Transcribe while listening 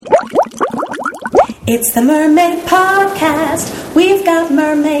It's the Mermaid Podcast. We've got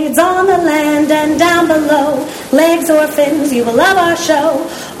mermaids on the land and down below. Legs or fins, you will love our show.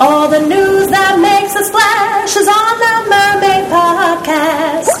 All the news that makes a splash is on the Mermaid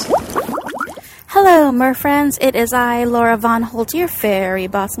Podcast. Hello, mer friends. It is I, Laura Von Holt, your fairy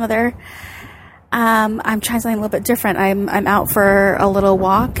boss mother. I'm trying something a little bit different. I'm out for a little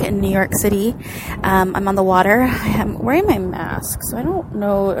walk in New York City. I'm on the water. I am wearing my mask, so I don't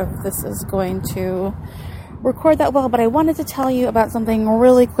know if this is going to record that well, but I wanted to tell you about something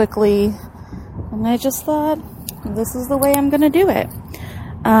really quickly, and I just thought this is the way I'm going to do it.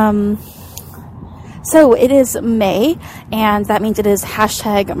 So it is May, and that means it is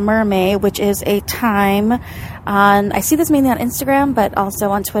 #Mermay, which is a time on, I see this mainly on Instagram, but also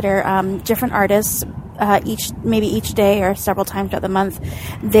on Twitter, different artists, each day or several times throughout the month,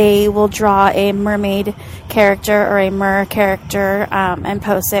 they will draw a mermaid character or a mer character, and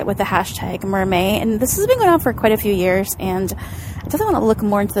post it with the #Mermay. And this has been going on for quite a few years, and I definitely want to look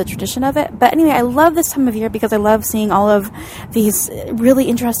more into the tradition of it. But anyway, I love this time of year because I love seeing all of these really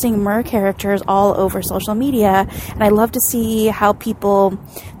interesting mer characters all over social media. And I love to see how people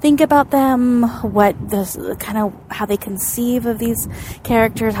think about them, how they conceive of these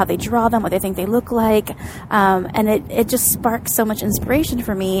characters, how they draw them, what they think they look like. And it just sparks so much inspiration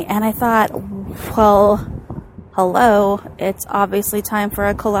for me. And I thought, well, hello, it's obviously time for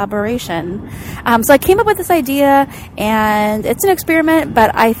a collaboration. So I came up with this idea, and it's an experiment,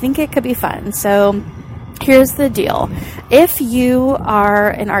 but I think it could be fun. So here's the deal. If you are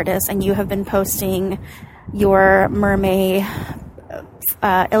an artist and you have been posting your mermaid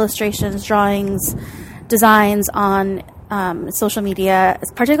illustrations, drawings, designs on social media,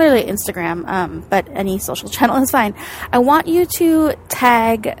 particularly Instagram, but any social channel is fine. I want you to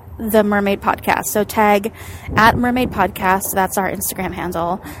tag the Mermaid Podcast. So tag @Mermaid Podcast. That's our Instagram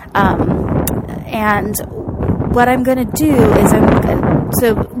handle. And what I'm going to do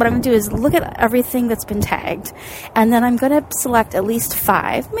is look at everything that's been tagged, and then I'm going to select at least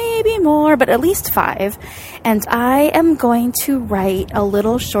 5, maybe more, but at least 5, and I am going to write a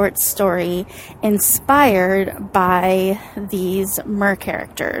little short story inspired by these mer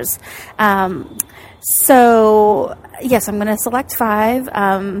characters. So yes, I'm going to select 5,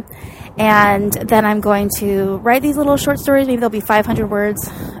 and then I'm going to write these little short stories. Maybe they'll be 500 words,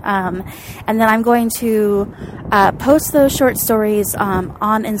 and then I'm going to post those short stories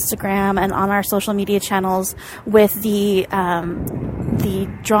on Instagram and on our social media channels with the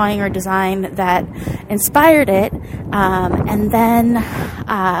drawing or design that inspired it, and then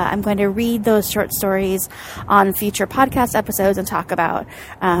I'm going to read those short stories on future podcast episodes and talk about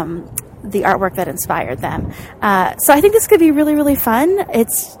the artwork that inspired them. So I think this could be really, really fun.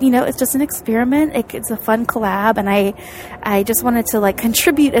 It's just an experiment. It's a fun collab, and I just wanted to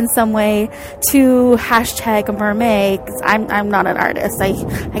contribute in some way to #Mermay, because I'm not an artist. I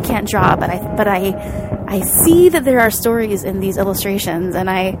can't draw, but I see that there are stories in these illustrations, and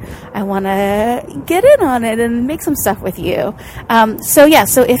I want to get in on it and make some stuff with you. So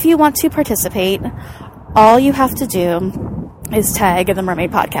if you want to participate, all you have to do is tag the Mermaid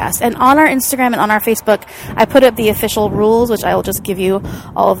Podcast. And on our Instagram and on our Facebook, I put up the official rules, which I will just give you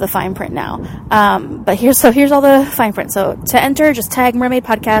all of the fine print now. But here's all the fine print. So to enter, just tag Mermaid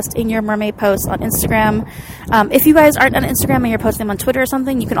Podcast in your mermaid posts on Instagram. If you guys aren't on Instagram and you're posting them on Twitter or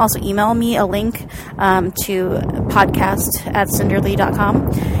something, you can also email me a link to podcast@cinderly.com.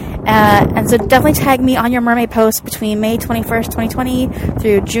 And so definitely tag me on your mermaid post between May 21st, 2020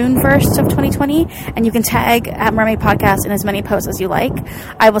 through June 1st of 2020. And you can tag @Mermaid Podcast in as many posts as you like.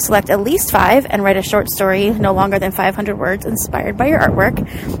 I will select at least 5 and write a short story no longer than 500 words inspired by your artwork.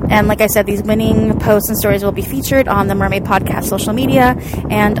 And like I said, these winning posts and stories will be featured on the Mermaid Podcast social media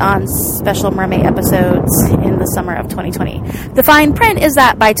and on special mermaid episodes in the summer of 2020. The fine print is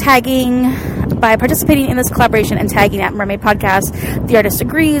that by participating in this collaboration and tagging @Mermaid Podcast, the artist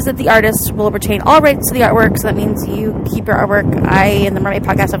agrees that the artist will retain all rights to the artwork. So that means you keep your artwork. I and the Mermaid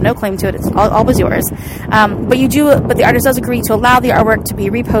Podcast have no claim to it. It's always yours. But the artist does agree to allow the artwork to be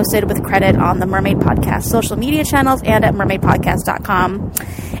reposted with credit on the Mermaid Podcast social media channels and at mermaidpodcast.com.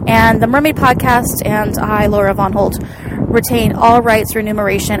 And the Mermaid Podcast and I, Laura Von Holt, retain all rights,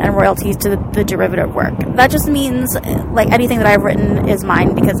 remuneration, and royalties to the derivative work. That just means anything that I've written is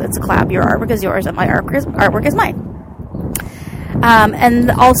mine because it's a collab. Your artwork is yours and my artwork is mine.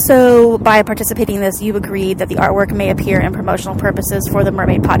 And also, by participating in this, you agreed that the artwork may appear in promotional purposes for the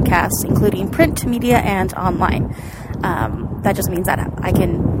Mermaid Podcast, including print media and online. That just means that I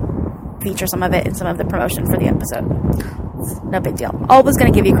can feature some of it in some of the promotion for the episode. No big deal. Always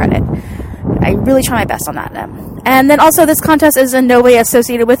going to give you credit. I really try my best on that. And then also, this contest is in no way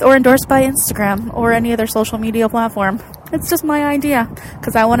associated with or endorsed by Instagram or any other social media platform. It's just my idea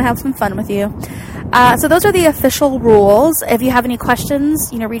because I want to have some fun with you. So those are the official rules. If you have any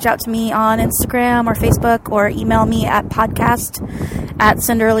questions, reach out to me on Instagram or Facebook, or email me at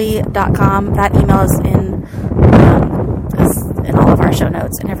podcast@cinderly.com. That email is in all of our show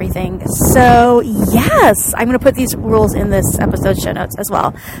notes and everything. So yes, I'm going to put these rules in this episode's show notes as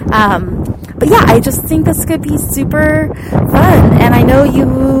well. But yeah, I just think this could be super fun, and I know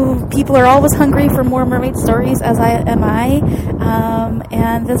you people are always hungry for more mermaid stories, as am I.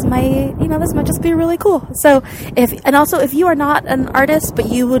 And this might just be really cool. So if you are not an artist,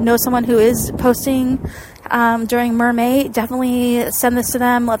 but you would know someone who is posting during Mermaid, definitely send this to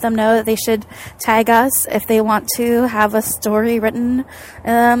them. Let them know that they should tag us if they want to have a story written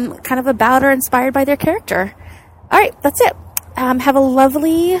kind of about or inspired by their character. All right, that's it. Have a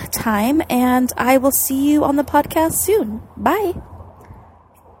lovely time, and I will see you on the podcast soon. Bye.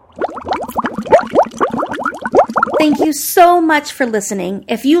 Thank you so much for listening.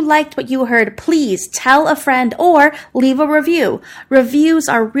 If you liked what you heard, please tell a friend or leave a review. Reviews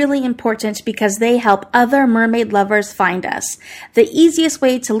are really important because they help other mermaid lovers find us. The easiest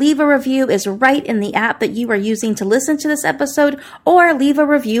way to leave a review is right in the app that you are using to listen to this episode, or leave a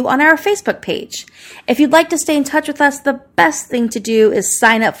review on our Facebook page. If you'd like to stay in touch with us, the best thing to do is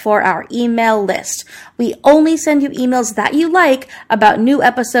sign up for our email list. We only send you emails that you like about new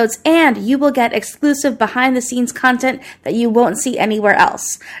episodes, and you will get exclusive behind-the-scenes content that you won't see anywhere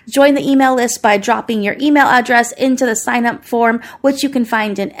else. Join the email list by dropping your email address into the sign-up form, which you can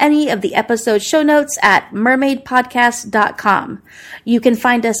find in any of the episode show notes at mermaidpodcast.com. You can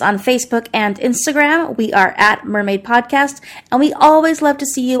find us on Facebook and Instagram. We are at Mermaid Podcast, and we always love to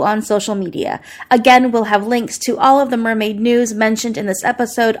see you on social media. Again, we'll have links to all of the mermaid news mentioned in this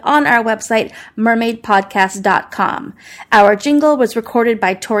episode on our website, mermaidpodcast.com. Our jingle was recorded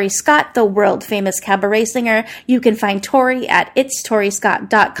by Tori Scott, the world-famous cabaret singer. You can find Tori at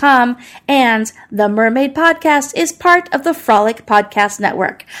itstoryscott.com, and the Mermaid Podcast is part of the Frolic Podcast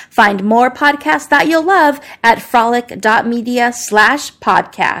Network. Find more podcasts that you'll love at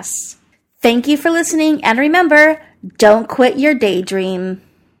frolic.media/podcasts. Thank you for listening, and remember, don't quit your daydream.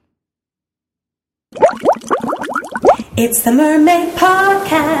 It's the Mermaid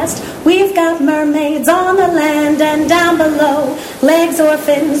Podcast. We've got mermaids on the land and down below. Legs or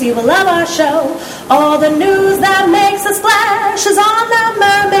fins, you will love our show. All the news that makes a splash is on the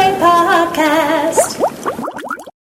Mermaid Podcast.